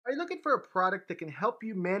Are you looking for a product that can help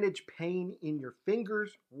you manage pain in your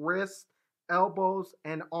fingers, wrists, elbows,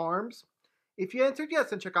 and arms? If you answered yes,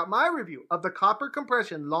 then check out my review of the copper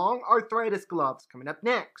compression long arthritis gloves coming up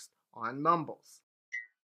next on Mumbles.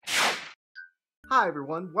 Hi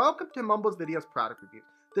everyone, welcome to MumblesVideos product reviews,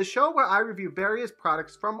 the show where I review various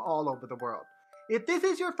products from all over the world. If this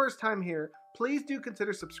is your first time here, please do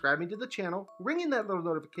consider subscribing to the channel, ringing that little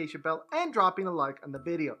notification bell, and dropping a like on the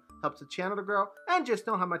video. Helps the channel to grow, and just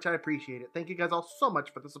know how much I appreciate it. Thank you guys all so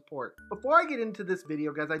much for the support. Before I get into this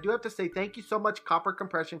video, guys, I do have to say thank you so much, Copper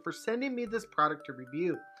Compression, for sending me this product to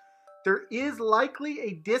review. There is likely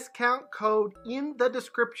a discount code in the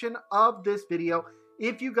description of this video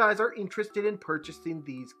if you guys are interested in purchasing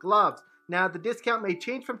these gloves. Now, the discount may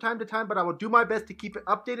change from time to time, but I will do my best to keep it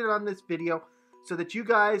updated on this video so that you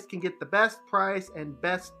guys can get the best price and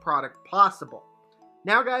best product possible.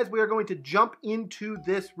 Now guys, we are going to jump into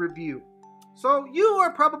this review. So you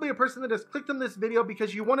are probably a person that has clicked on this video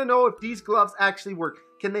because you want to know if these gloves actually work.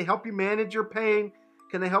 Can they help you manage your pain?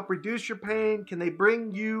 Can they help reduce your pain? Can they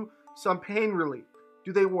bring you some pain relief?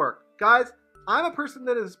 Do they work? Guys, I'm a person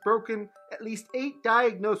that has broken at least 8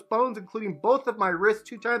 diagnosed bones, including both of my wrists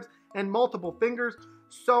 2 times and multiple fingers.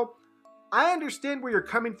 So I understand where you're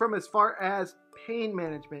coming from as far as pain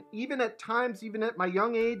management. Even at times, even at my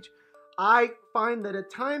young age, I find that at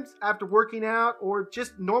times after working out or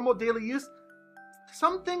just normal daily use,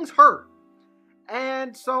 some things hurt.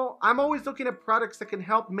 And so I'm always looking at products that can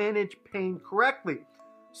help manage pain correctly.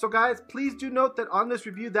 So guys, please do note that on this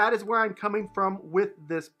review, that is where I'm coming from with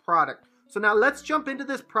this product. So now let's jump into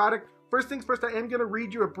this product. First things first, I am going to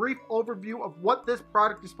read you a brief overview of what this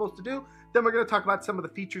product is supposed to do. Then we're going to talk about some of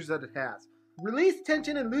the features that it has. Release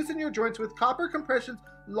tension and loosen your joints with Copper Compression's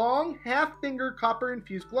long half-finger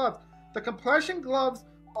copper-infused gloves. The compression gloves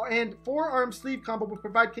and forearm sleeve combo will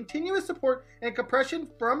provide continuous support and compression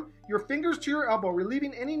from your fingers to your elbow,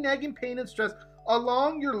 relieving any nagging pain and stress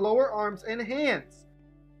along your lower arms and hands.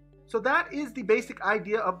 So that is the basic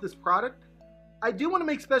idea of this product. I do want to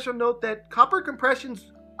make special note that Copper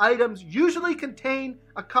Compression's items usually contain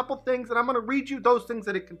a couple things, and I'm going to read you those things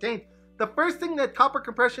that it contains. The first thing that Copper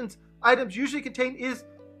Compression's items usually contain is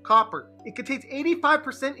copper. It contains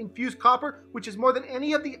 85% infused copper, which is more than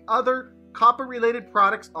any of the other copper-related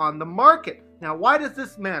products on the market. Now, why does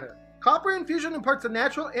this matter? Copper infusion imparts the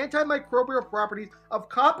natural antimicrobial properties of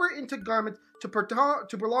copper into garments to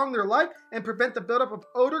prolong their life and prevent the buildup of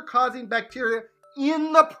odor-causing bacteria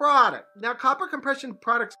in the product. Now, Copper Compression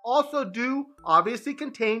products also do obviously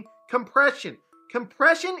contain compression.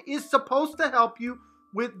 Compression is supposed to help you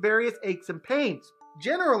with various aches and pains.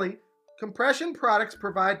 Generally, compression products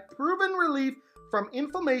provide proven relief from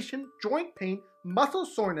inflammation, joint pain, muscle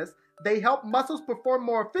soreness. They help muscles perform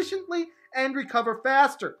more efficiently and recover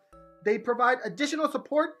faster. They provide additional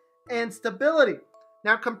support and stability.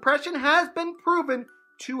 Now, compression has been proven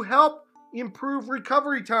to help improve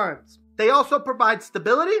recovery times. They also provide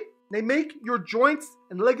stability. They make your joints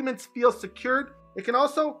and ligaments feel secured. It can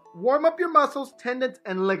also warm up your muscles, tendons,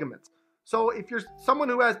 and ligaments. So if you're someone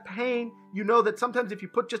who has pain, you know that sometimes if you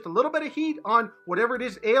put just a little bit of heat on whatever it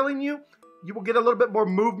is ailing you, you will get a little bit more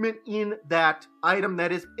movement in that item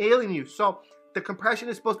that is ailing you. So the compression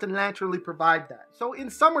is supposed to naturally provide that. So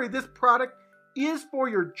in summary, this product is for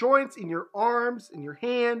your joints, in your arms, in your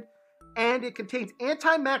hand, and it contains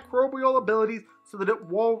antimicrobial abilities so that it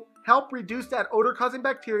will help reduce that odor-causing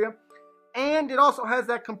bacteria, and it also has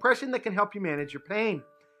that compression that can help you manage your pain.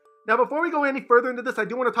 Now, before we go any further into this, I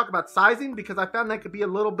do want to talk about sizing because I found that could be a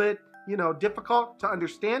little bit, difficult to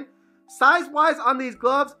understand. Size-wise on these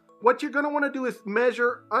gloves, what you're going to want to do is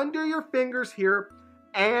measure under your fingers here,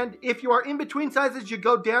 and if you are in between sizes, you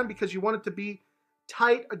go down because you want it to be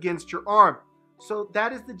tight against your arm. So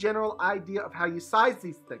that is the general idea of how you size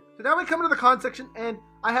these things. So now we come to the con section, and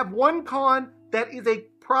I have one con that is a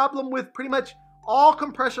problem with pretty much all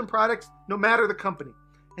compression products, no matter the company.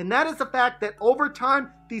 And that is the fact that over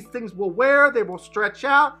time, these things will wear, they will stretch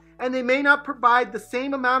out, and they may not provide the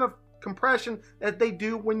same amount of compression as they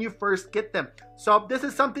do when you first get them. So this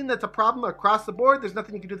is something that's a problem across the board. There's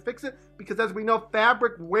nothing you can do to fix it because, as we know,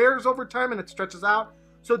 fabric wears over time and it stretches out.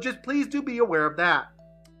 So just please do be aware of that.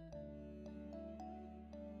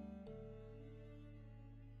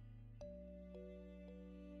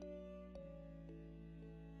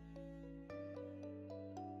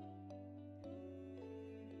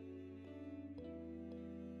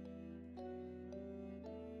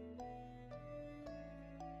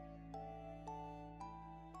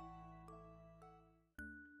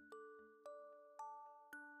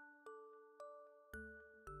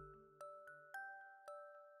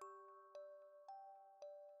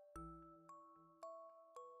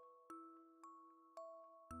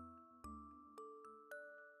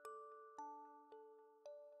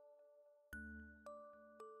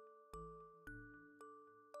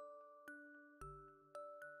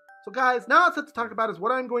 So guys, now it's set to talk about is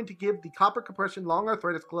what I'm going to give the copper compression long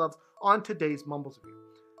arthritis gloves on today's Mumbles review.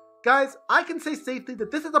 Guys, I can say safely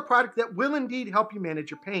that this is a product that will indeed help you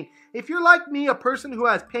manage your pain. If you're like me, a person who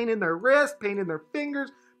has pain in their wrists, pain in their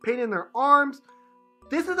fingers, pain in their arms,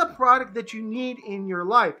 this is a product that you need in your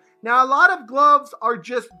life. Now, a lot of gloves are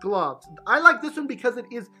just gloves. I like this one because it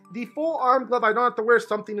is the full arm glove. I don't have to wear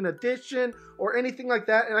something in addition or anything like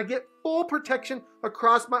that. And I get full protection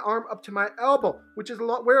across my arm up to my elbow, which is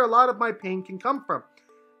where a lot of my pain can come from.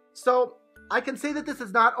 So I can say that this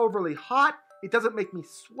is not overly hot. It doesn't make me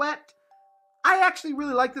sweat. I actually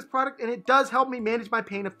really like this product, and it does help me manage my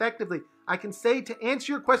pain effectively. I can say, to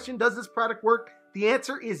answer your question, does this product work? The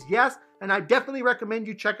answer is yes, and I definitely recommend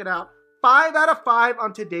you check it out. 5 out of 5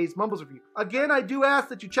 on today's Mumbles review. Again, I do ask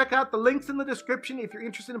that you check out the links in the description if you're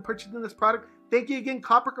interested in purchasing this product. Thank you again,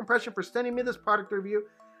 Copper Compression, for sending me this product review.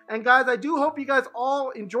 And guys, I do hope you guys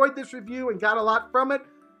all enjoyed this review and got a lot from it.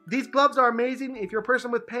 These gloves are amazing. If you're a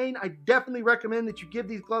person with pain, I definitely recommend that you give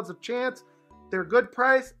these gloves a chance. They're good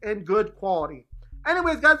price and good quality.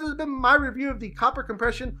 Anyways, guys, this has been my review of the Copper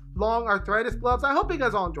Compression Long Arthritis Gloves. I hope you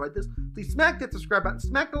guys all enjoyed this. Please smack that subscribe button,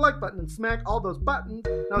 smack the like button, and smack all those buttons.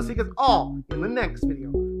 And I'll see you guys all in the next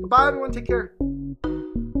video. Bye-bye, everyone. Take care.